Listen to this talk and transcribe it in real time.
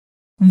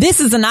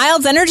This is an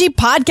IELTS Energy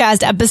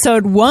Podcast,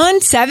 episode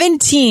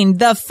 117,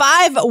 the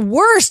 5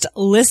 worst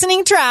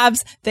listening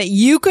traps that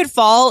you could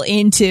fall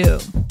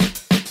into.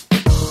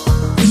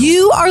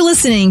 You are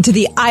listening to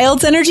the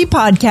IELTS Energy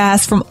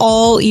Podcast from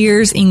All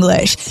Ears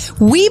English.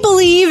 We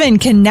believe in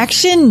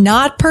connection,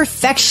 not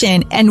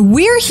perfection, and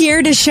we're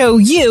here to show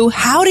you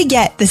how to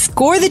get the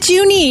score that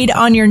you need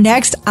on your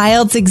next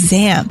IELTS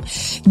exam.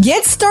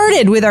 Get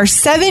started with our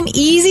 7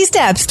 easy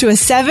steps to a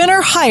 7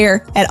 or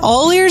higher at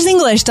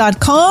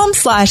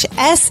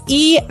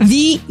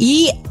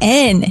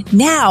allearsenglish.com/SEVEN.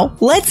 Now,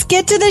 let's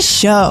get to the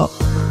show.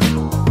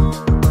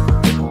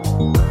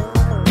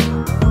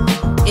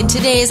 In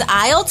today's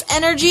IELTS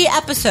Energy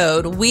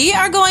episode, we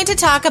are going to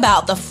talk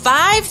about the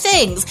 5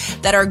 things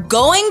that are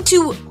going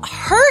to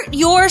hurt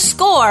your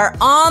score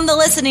on the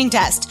listening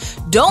test.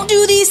 Don't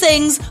do these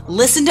things.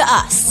 Listen to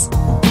us.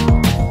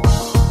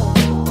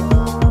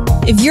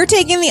 If you're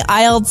taking the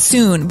IELTS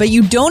soon, but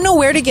you don't know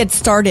where to get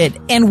started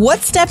and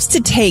what steps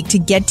to take to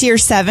get to your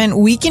 7,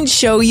 we can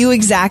show you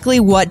exactly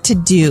what to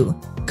do.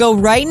 Go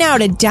right now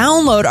to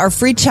download our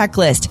free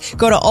checklist.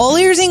 Go to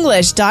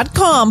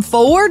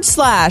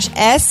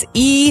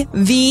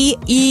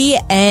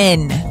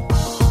allearsenglish.com/SEVEN.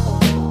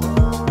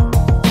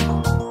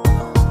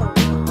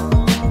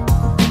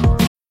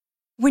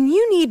 When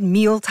you need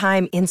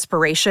mealtime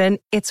inspiration,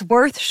 it's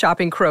worth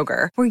shopping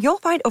Kroger, where you'll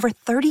find over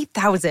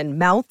 30,000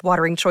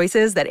 mouth-watering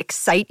choices that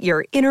excite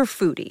your inner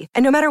foodie.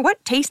 And no matter what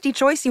tasty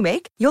choice you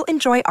make, you'll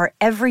enjoy our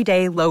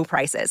everyday low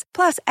prices,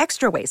 plus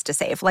extra ways to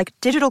save, like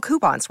digital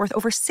coupons worth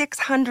over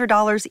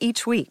 $600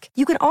 each week.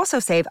 You can also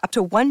save up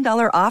to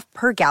 $1 off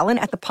per gallon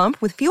at the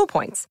pump with fuel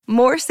points.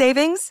 More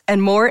savings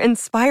and more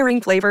inspiring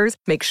flavors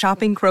make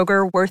shopping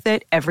Kroger worth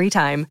it every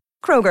time.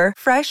 Kroger,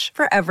 fresh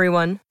for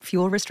everyone.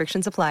 Fuel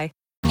restrictions apply.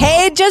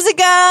 Hey,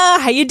 Jessica,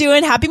 how you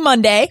doing? Happy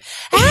Monday.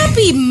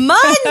 Happy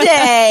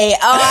Monday.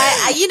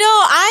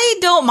 I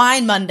don't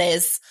mind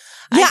Mondays.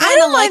 Yeah, I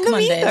don't like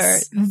Mondays either.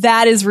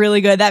 That is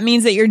really good. That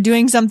means that you're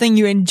doing something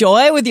you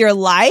enjoy with your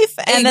life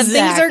and that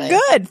things are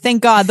good.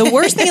 Thank God. The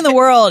worst thing in the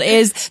world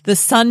is the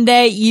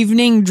Sunday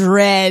evening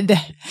dread.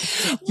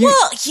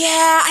 Well,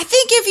 yeah, I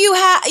think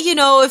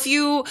if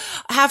you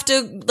have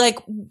to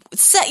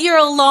set your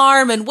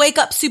alarm and wake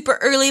up super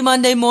early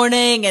Monday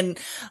morning and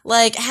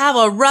have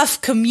a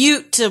rough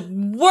commute to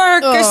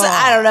work or something,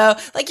 I don't know.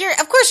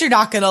 Of course you're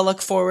not going to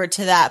look forward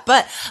to that,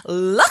 but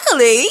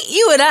luckily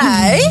you and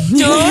I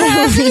don't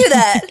have to do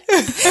that.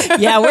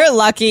 Yeah, we're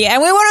lucky.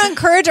 And we want to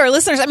encourage our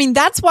listeners. I mean,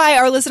 that's why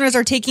our listeners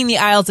are taking the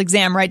IELTS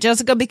exam, right,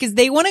 Jessica? Because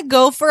they want to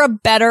go for a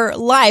better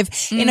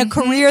life in a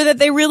career that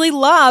they really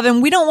love.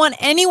 And we don't want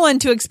anyone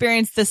to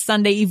experience this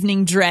Sunday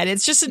evening dread.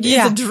 It's just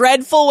it's a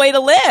dreadful way to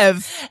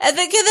live. And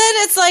then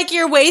it's like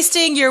you're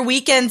wasting your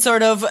weekend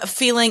sort of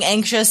feeling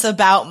anxious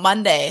about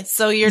Monday.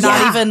 So you're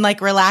not even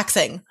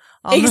relaxing.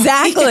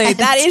 Exactly.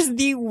 That is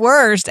the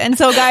worst. And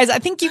so, guys, I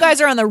think you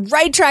guys are on the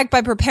right track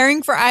by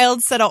preparing for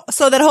IELTS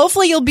so that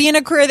hopefully you'll be in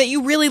a career that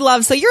you really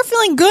love. So you're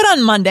feeling good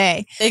on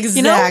Monday.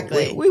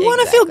 Exactly. We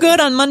want to feel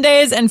good on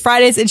Mondays and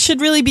Fridays. It should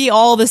really be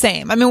all the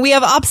same. I mean, we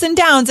have ups and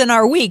downs in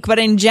our week, but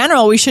in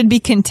general, we should be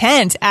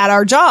content at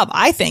our job,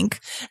 I think.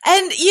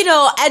 And,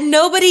 and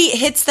nobody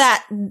hits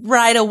that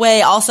right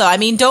away also. I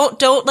mean, don't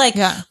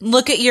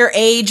look at your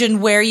age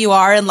and where you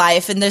are in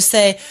life and just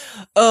say,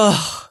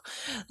 oh,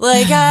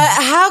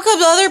 how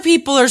come other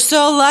people are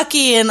so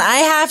lucky and I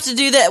have to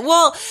do that?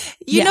 Well,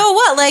 you know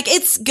what?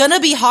 It's gonna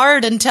be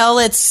hard until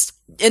it's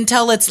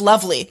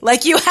lovely.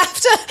 You have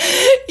to,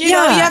 you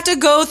have to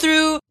go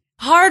through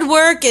hard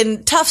work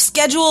and tough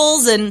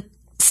schedules and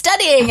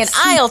studying and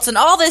IELTS and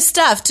all this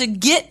stuff to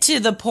get to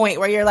the point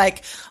where you're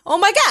like, oh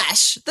my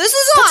gosh, this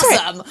is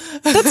awesome.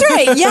 Right. That's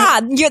right. Yeah.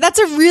 That's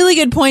a really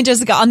good point,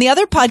 Jessica. On the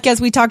other podcast,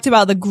 we talked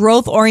about the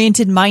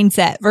growth-oriented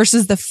mindset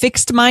versus the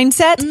fixed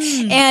mindset.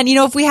 And,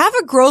 if we have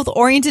a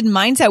growth-oriented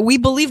mindset, we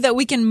believe that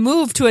we can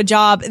move to a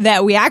job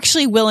that we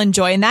actually will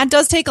enjoy. And that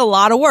does take a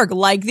lot of work,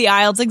 like the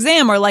IELTS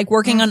exam or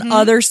working on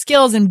other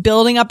skills and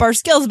building up our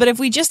skills. But if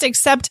we just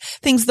accept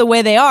things the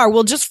way they are,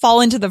 we'll just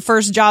fall into the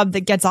first job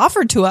that gets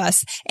offered to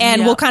us.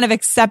 And we'll kind of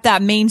accept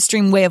that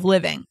mainstream way of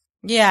living.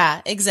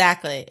 Yeah,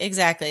 exactly.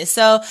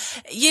 So,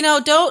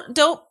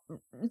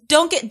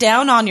 don't get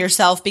down on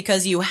yourself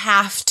because you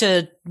have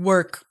to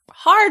work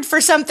hard for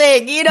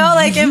something,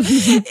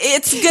 if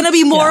it's going to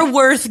be more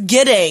worth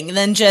getting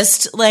than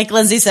just, like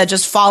Lindsay said,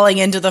 just falling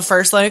into the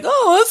first,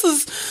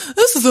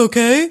 this is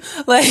okay,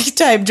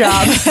 type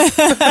job.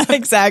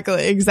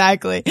 Exactly.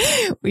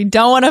 We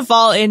don't want to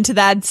fall into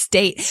that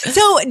state.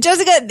 So,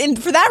 Jessica,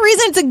 for that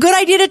reason, it's a good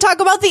idea to talk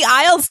about the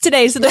IELTS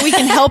today so that we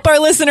can help our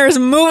listeners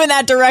move in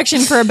that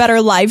direction for a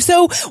better life.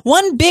 So,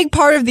 one big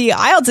part of the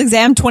IELTS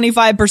exam,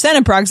 25%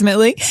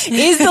 approximately,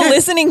 is the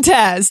listening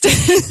test.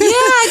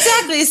 Yeah,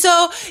 exactly.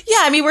 So,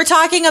 Yeah, I mean, we're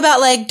talking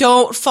about like,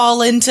 don't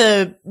fall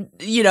into,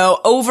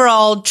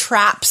 overall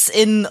traps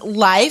in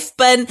life.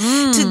 But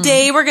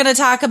today we're going to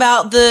talk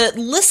about the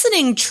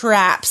listening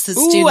traps that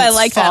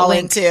students fall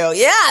into.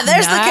 Yeah,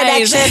 there's the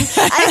connection.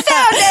 I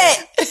found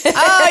it.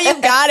 Oh,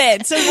 you got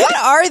it. So what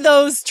are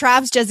those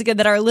traps, Jessica,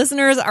 that our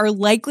listeners are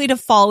likely to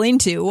fall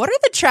into? What are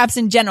the traps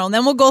in general? And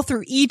then we'll go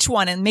through each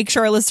one and make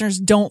sure our listeners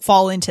don't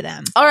fall into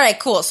them. All right,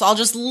 cool. So I'll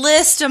just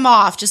list them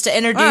off just to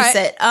introduce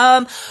it.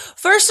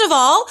 First of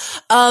all,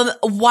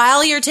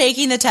 while you're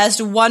taking the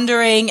test,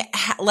 wondering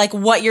like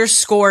what your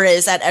score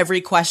is at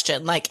every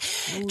question, like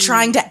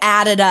trying to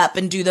add it up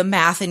and do the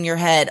math in your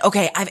head.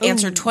 Okay, I've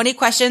answered 20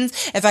 questions.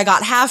 If I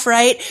got half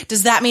right,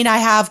 does that mean I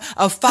have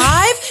a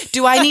 5?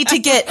 Do I need to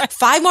get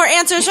 5 more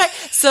answers right?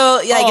 So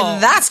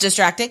that's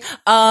distracting.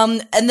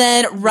 And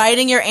then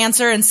writing your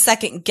answer and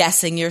second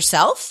guessing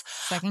yourself.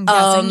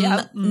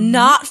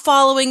 Not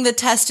following the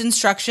test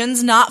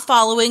instructions, not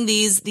following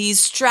these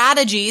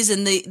strategies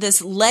and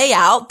this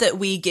layout that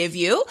we give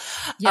you.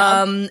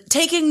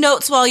 Taking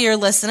notes while you're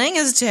listening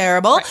is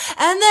terrible. Right.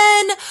 And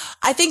then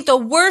I think the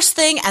worst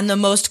thing and the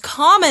most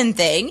common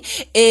thing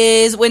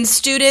is when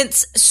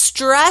students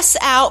stress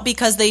out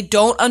because they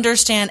don't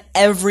understand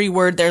every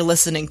word they're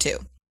listening to.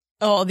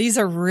 Oh, these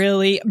are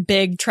really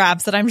big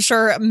traps that I'm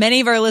sure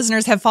many of our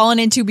listeners have fallen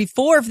into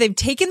before if they've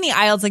taken the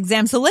IELTS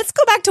exam. So let's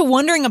go back to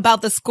wondering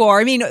about the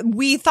score. I mean,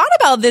 we thought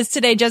about this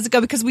today,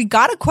 Jessica, because we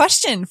got a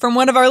question from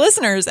one of our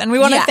listeners, and we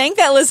want to thank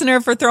that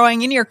listener for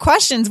throwing in your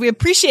questions. We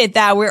appreciate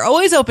that. We're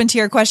always open to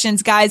your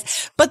questions,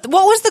 guys. But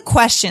what was the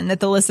question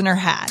that the listener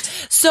had?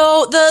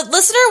 So the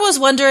listener was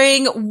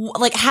wondering,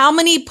 like, how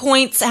many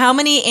points, how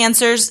many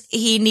answers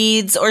he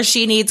needs or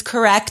she needs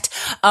correct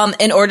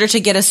in order to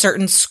get a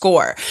certain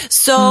score.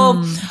 So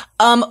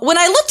when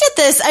I looked at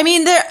this, I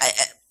mean,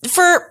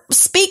 for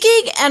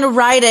speaking and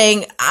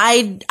writing,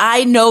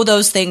 I know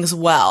those things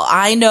well.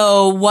 I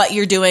know what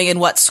you're doing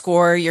and what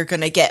score you're going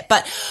to get.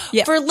 But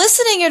for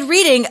listening and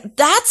reading,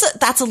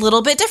 that's a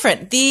little bit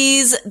different.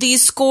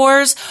 These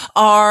scores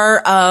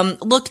are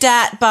looked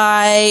at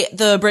by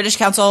the British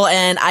Council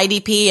and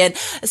IDP, and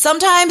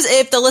sometimes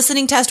if the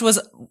listening test was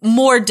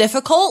more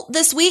difficult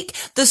this week,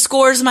 the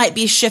scores might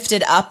be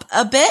shifted up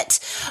a bit.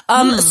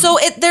 So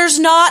there's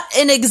not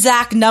an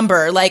exact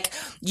number, like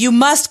you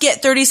must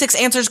get 36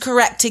 answers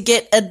correct to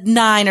get a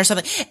 9 or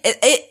something.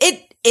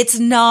 It's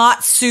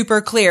not super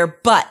clear,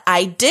 but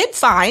I did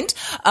find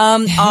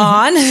on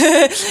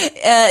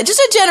just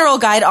a general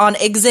guide on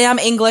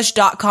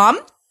examenglish.com.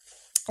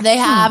 They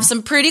have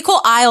some pretty cool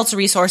IELTS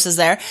resources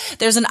there.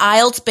 There's an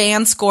IELTS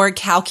band score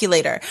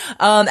calculator.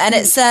 And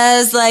it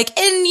says, like,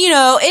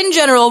 in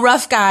general,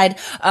 rough guide,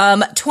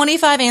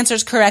 25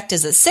 answers correct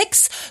is a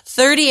 6,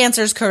 30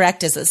 answers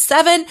correct is a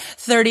 7,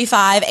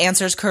 35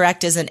 answers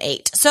correct is an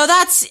 8. So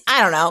that's,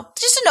 I don't know,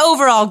 just an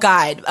overall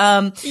guide.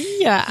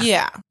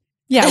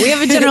 Yeah, we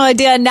have a general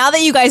idea. Now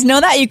that you guys know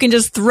that, you can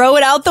just throw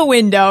it out the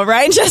window,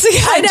 right, Jessica?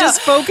 And just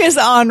focus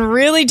on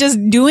really just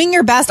doing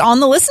your best on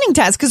the listening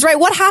test. Because, right,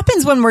 what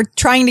happens when we're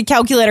trying to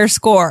calculate our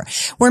score?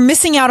 We're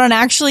missing out on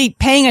actually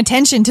paying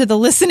attention to the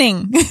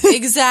listening.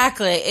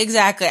 Exactly.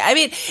 I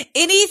mean,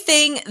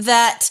 anything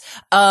that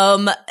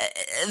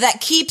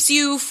keeps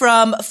you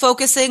from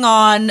focusing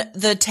on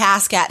the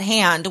task at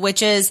hand,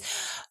 which is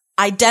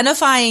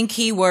identifying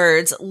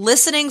keywords,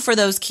 listening for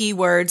those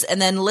keywords,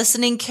 and then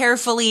listening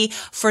carefully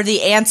for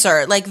the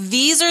answer. Like,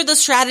 these are the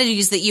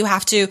strategies that you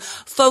have to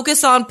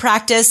focus on,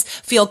 practice,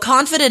 feel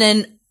confident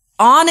in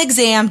on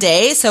exam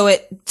day. So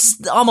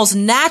it's almost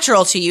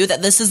natural to you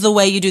that this is the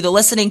way you do the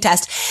listening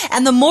test.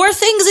 And the more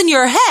things in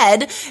your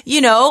head,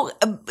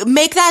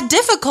 make that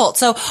difficult.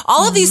 So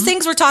all of these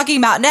things we're talking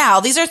about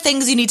now, these are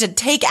things you need to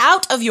take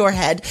out of your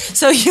head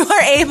so you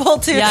are able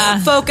to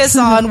focus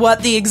on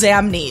what the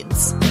exam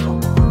needs.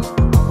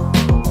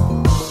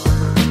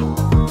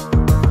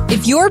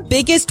 If your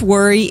biggest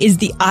worry is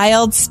the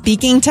IELTS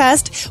speaking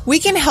test, we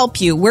can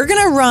help you. We're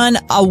going to run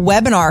a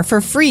webinar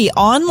for free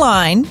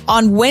online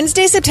on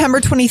Wednesday, September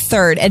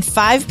 23rd at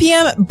 5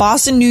 p.m.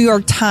 Boston, New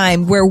York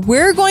time, where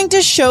we're going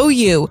to show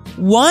you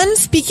one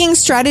speaking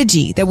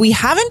strategy that we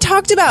haven't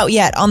talked about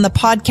yet on the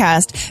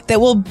podcast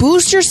that will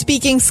boost your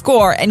speaking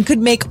score and could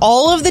make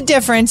all of the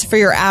difference for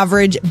your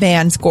average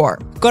band score.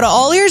 Go to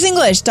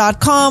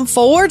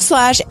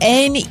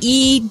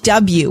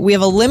allearsenglish.com/NEW. We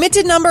have a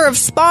limited number of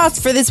spots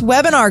for this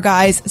webinar,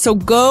 guys. So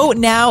go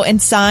now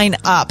and sign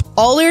up.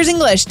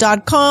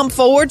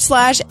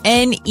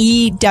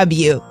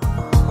 allearsenglish.com/NEW.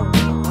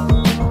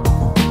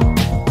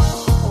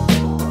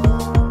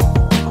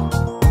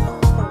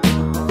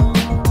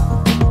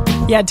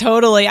 Yeah,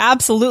 totally.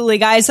 Absolutely,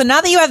 guys. So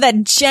now that you have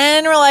that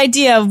general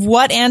idea of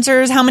what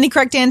answers, how many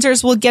correct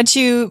answers will get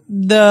you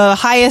the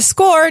highest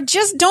score,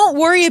 just don't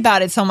worry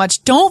about it so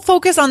much. Don't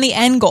focus on the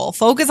end goal.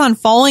 Focus on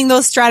following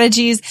those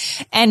strategies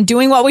and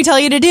doing what we tell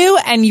you to do,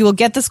 and you will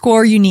get the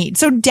score you need.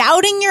 So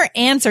doubting your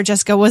answer,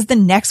 Jessica, was the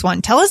next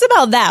one. Tell us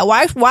about that.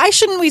 Why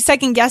shouldn't we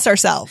second guess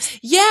ourselves?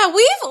 Yeah,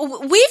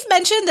 we've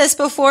mentioned this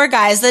before,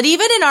 guys, that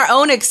even in our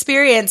own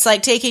experience,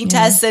 like taking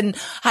tests in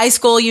high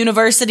school,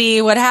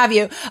 university, what have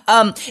you,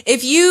 if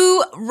if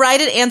you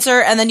write an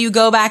answer and then you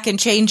go back and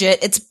change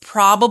it, it's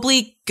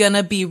probably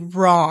gonna be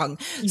wrong.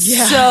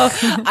 Yeah. So,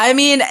 I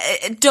mean,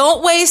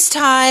 don't waste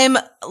time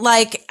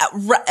like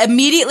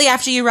immediately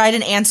after you write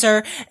an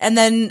answer and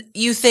then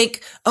you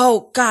think,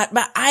 oh God,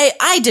 but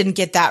I didn't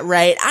get that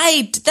right.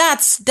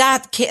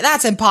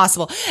 That's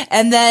impossible.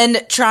 And then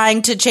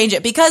trying to change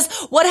it, because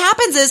what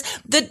happens is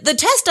the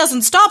test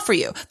doesn't stop for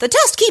you. The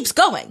test keeps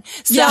going.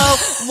 So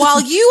while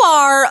you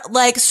are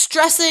like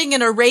stressing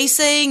and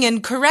erasing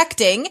and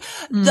correcting,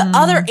 the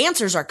other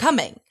answers are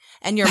coming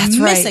and you're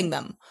missing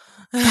them.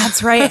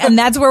 That's right. And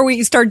that's where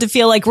we start to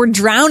feel like we're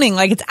drowning,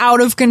 like it's out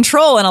of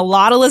control. And a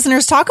lot of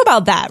listeners talk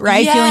about that,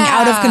 right? Yeah. Feeling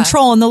out of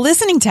control in the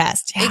listening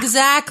test. Yeah.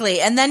 Exactly.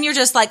 And then you're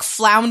just like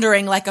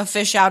floundering like a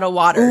fish out of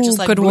water. Ooh, just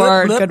like good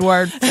bloop, bloop. Good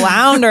word.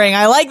 Floundering.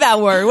 I like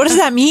that word. What does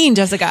that mean,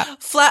 Jessica?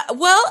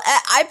 Well,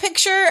 I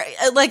picture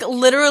like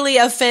literally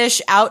a fish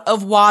out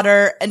of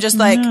water and just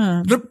like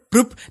bloop,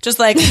 bloop, just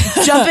like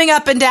jumping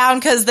up and down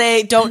because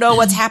they don't know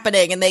what's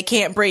happening and they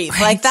can't breathe.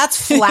 Right. Like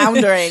that's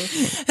floundering.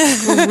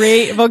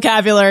 Great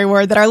vocabulary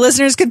word that our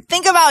listeners could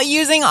think about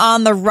using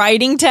on the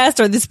writing test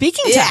or the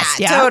speaking test.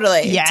 Yeah,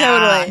 totally. Yeah,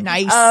 totally.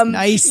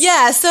 Nice.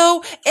 Yeah.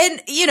 So,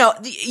 and you know,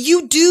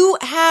 you do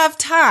have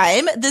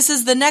time. This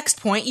is the next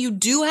point. You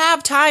do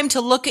have time to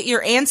look at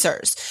your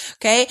answers.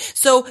 Okay.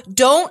 So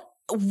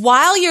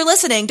while you're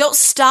listening, don't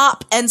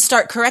stop and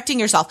start correcting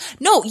yourself.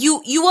 No,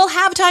 you will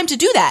have time to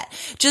do that.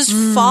 Just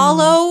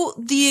follow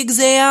the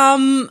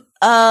exam,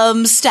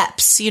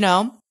 steps, you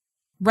know?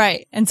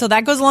 Right. And so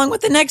that goes along with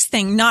the next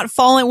thing, not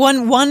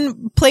following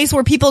one place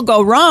where people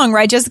go wrong,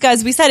 right? Jessica,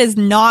 as we said, is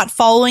not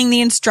following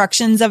the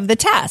instructions of the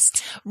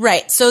test.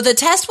 Right. So the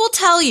test will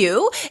tell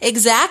you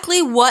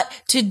exactly what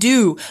to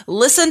do.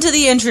 Listen to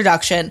the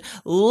introduction.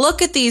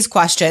 Look at these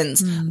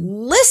questions.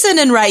 Listen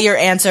and write your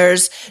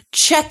answers.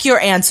 Check your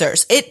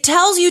answers. It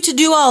tells you to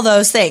do all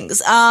those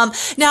things. Now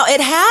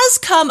it has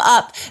come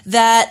up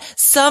that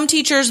some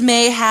teachers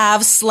may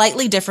have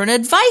slightly different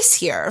advice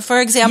here. For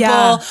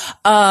example,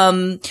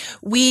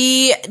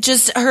 we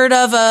just heard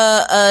of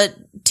a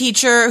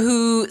teacher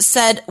who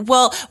said,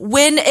 well,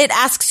 when it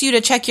asks you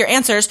to check your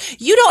answers,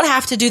 you don't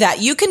have to do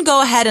that. You can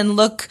go ahead and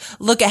look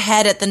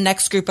ahead at the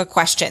next group of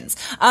questions.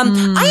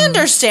 I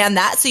understand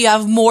that. So you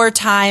have more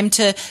time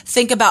to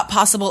think about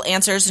possible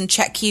answers and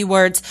check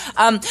keywords.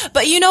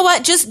 But you know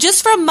what?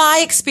 Just from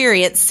my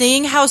experience,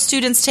 seeing how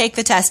students take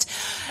the test,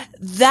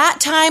 that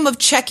time of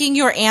checking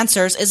your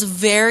answers is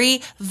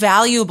very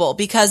valuable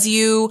because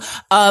you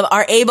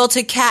are able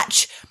to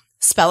catch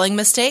spelling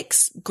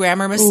mistakes,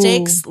 grammar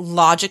mistakes,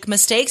 logic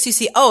mistakes. You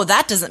see, oh,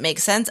 that doesn't make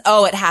sense.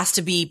 Oh, it has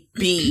to be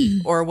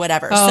B or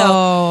whatever.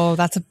 Oh,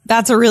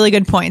 that's a really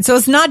good point. So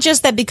it's not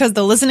just that because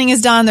the listening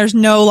is done, there's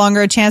no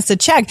longer a chance to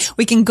check.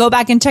 We can go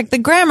back and check the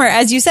grammar.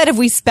 As you said, if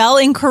we spell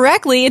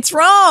incorrectly, it's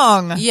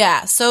wrong.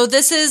 Yeah. So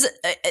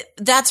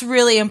that's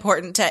really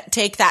important to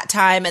take that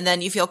time. And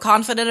then you feel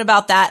confident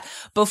about that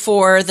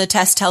before the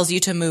test tells you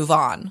to move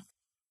on.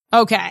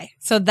 Okay.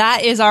 So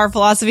that is our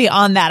philosophy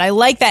on that. I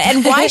like that.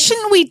 And why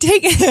shouldn't we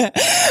take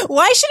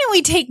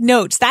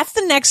notes? That's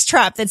the next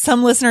trap that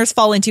some listeners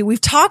fall into. We've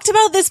talked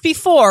about this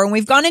before and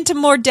we've gone into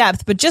more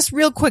depth, but just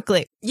real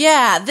quickly.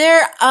 Yeah,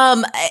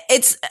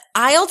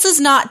 IELTS is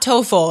not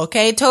TOEFL,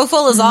 okay?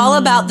 TOEFL is all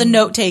about the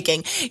note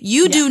taking.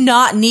 You do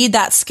not need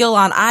that skill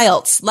on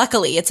IELTS.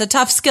 Luckily, it's a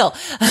tough skill.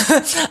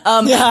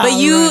 But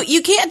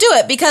you can't do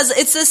it because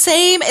it's the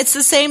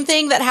same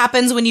thing that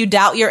happens when you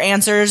doubt your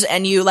answers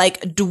and you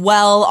like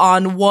dwell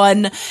on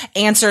one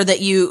answer that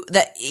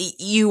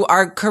you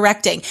are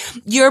correcting.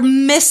 You're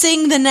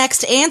missing the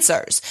next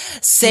answers.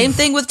 Same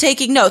thing with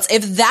taking notes.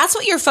 If that's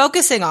what you're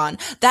focusing on,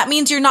 that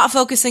means you're not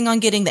focusing on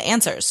getting the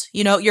answers.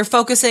 You know, you're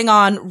focusing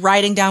on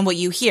writing down what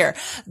you hear.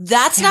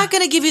 That's not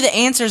going to give you the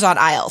answers on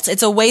IELTS.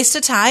 It's a waste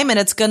of time and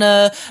it's going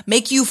to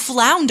make you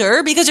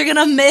flounder because you're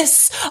going to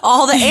miss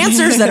all the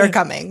answers that are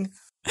coming.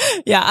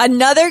 Yeah.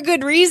 Another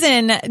good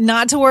reason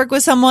not to work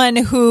with someone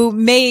who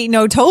may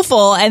know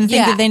TOEFL and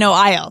think that they know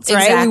IELTS,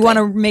 right? Exactly. We want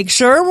to make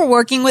sure we're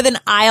working with an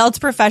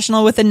IELTS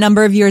professional with a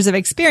number of years of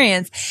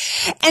experience.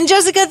 And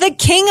Jessica, the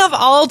king of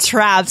all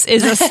traps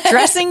is a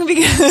stressing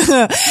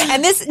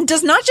and this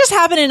does not just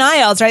happen in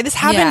IELTS, right? This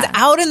happens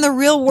out in the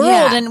real world.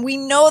 Yeah. And we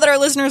know that our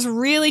listeners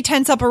really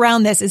tense up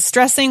around this, is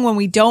stressing when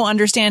we don't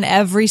understand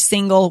every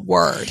single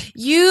word.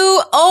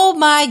 Oh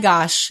my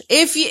gosh.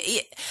 If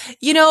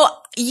you know,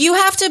 you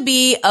have to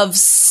be of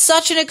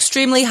such an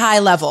extremely high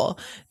level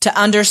to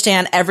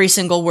understand every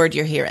single word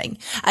you're hearing.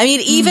 I mean,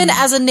 even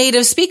as a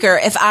native speaker,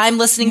 if I'm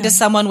listening to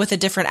someone with a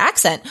different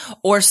accent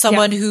or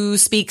someone who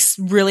speaks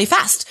really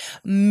fast,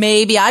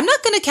 maybe I'm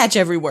not going to catch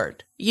every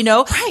word. You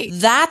know,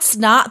 that's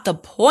not the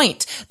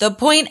point. The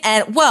point,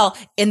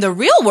 in the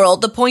real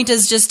world, the point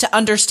is just to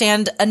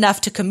understand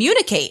enough to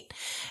communicate.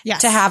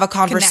 Yes. To have a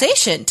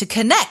conversation, to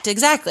connect.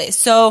 Exactly.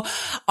 So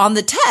on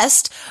the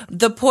test,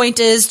 the point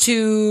is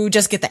to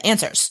just get the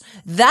answers.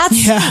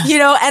 That's, you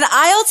know, and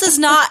IELTS is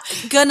not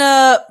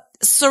gonna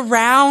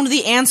surround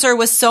the answer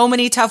with so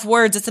many tough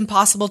words it's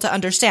impossible to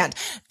understand.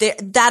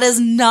 That is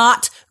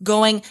not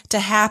going to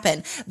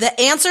happen. The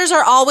answers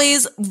are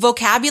always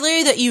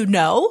vocabulary that you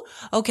know,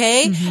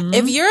 okay? Mm-hmm.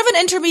 If you're of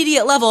an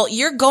intermediate level,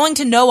 you're going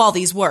to know all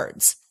these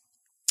words.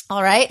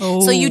 All right.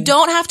 Oh. So you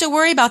don't have to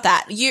worry about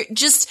that.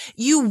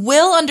 You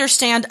will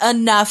understand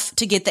enough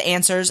to get the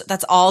answers.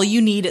 That's all you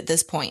need at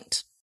this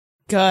point.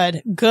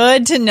 Good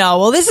to know.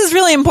 Well, this is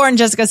really important,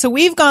 Jessica. So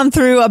we've gone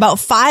through about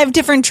 5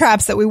 different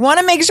traps that we want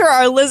to make sure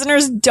our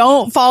listeners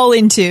don't fall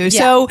into. Yeah.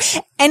 So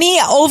any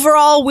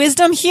overall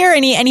wisdom here?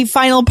 Any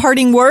final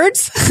parting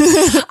words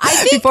I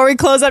think, before we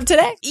close up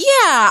today? Yeah,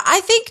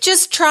 I think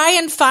just try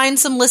and find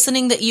some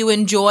listening that you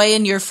enjoy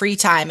in your free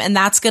time. And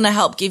that's going to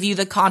help give you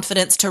the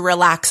confidence to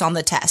relax on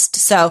the test.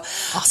 So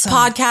awesome.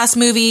 Podcasts,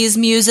 movies,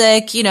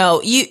 music, you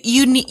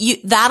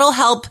that'll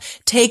help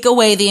take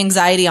away the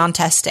anxiety on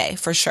test day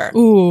for sure.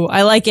 Ooh,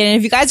 I like it. And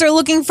if you guys are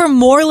looking for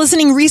more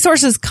listening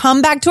resources,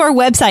 come back to our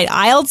website,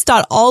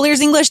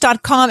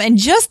 IELTS.allearsenglish.com, and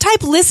just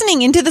type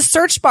listening into the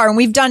search bar. And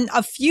we've done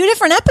a few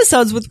different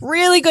episodes with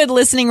really good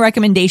listening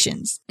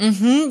recommendations.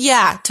 Mm-hmm.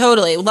 Yeah,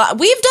 totally. We've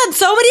done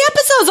so many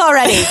episodes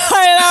already.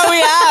 I know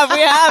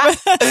we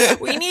have.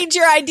 We need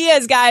your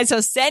ideas, guys.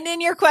 So send in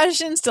your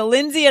questions to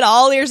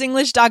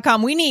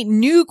Lindsay@allearsenglish.com. We need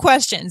new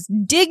questions.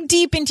 Dig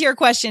deep into your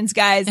questions,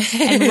 guys,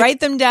 and write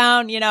them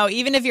down.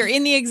 Even if you're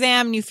in the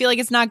exam and you feel like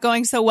it's not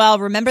going so well,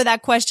 remember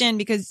that question,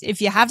 because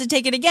if you have to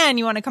take it again,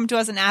 you want to come to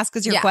us and ask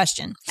us your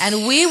question.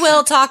 And we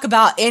will talk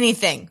about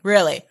anything,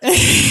 really.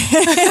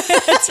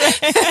 That's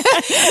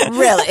right.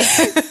 Really.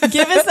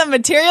 Give us some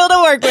material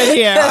to work with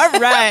here. All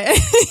right.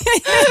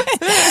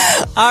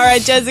 All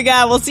right,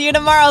 Jessica. We'll see you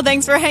tomorrow.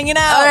 Thanks for hanging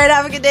out. All right.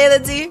 Have a good day,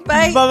 Lindsay.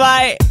 Bye.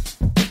 Bye-bye.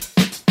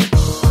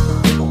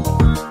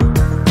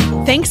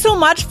 Thanks so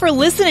much for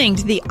listening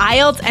to the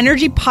IELTS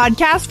Energy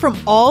Podcast from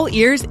All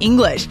Ears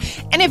English.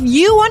 And if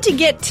you want to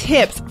get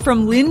tips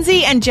from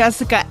Lindsay and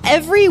Jessica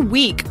every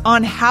week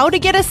on how to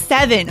get a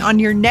 7 on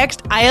your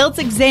next IELTS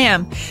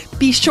exam,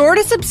 be sure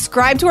to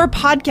subscribe to our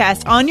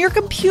podcast on your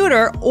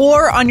computer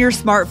or on your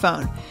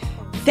smartphone.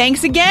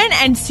 Thanks again,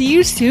 and see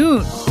you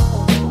soon.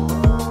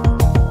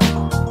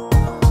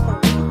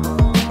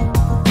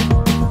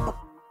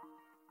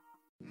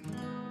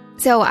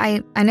 So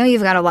I know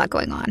you've got a lot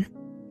going on.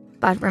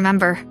 But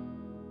remember,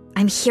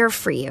 I'm here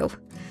for you.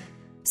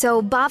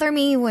 So bother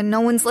me when no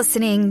one's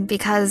listening,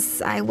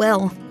 because I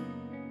will.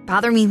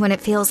 Bother me when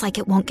it feels like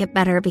it won't get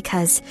better,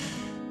 because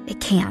it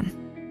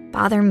can.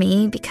 Bother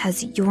me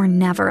because you're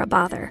never a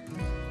bother.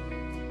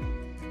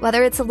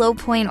 Whether it's a low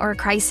point or a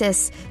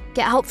crisis,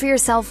 get help for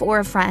yourself or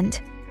a friend.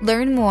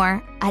 Learn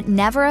more at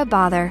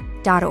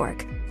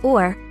neverabother.org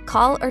or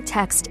call or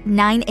text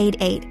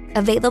 988,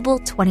 available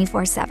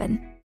 24/7.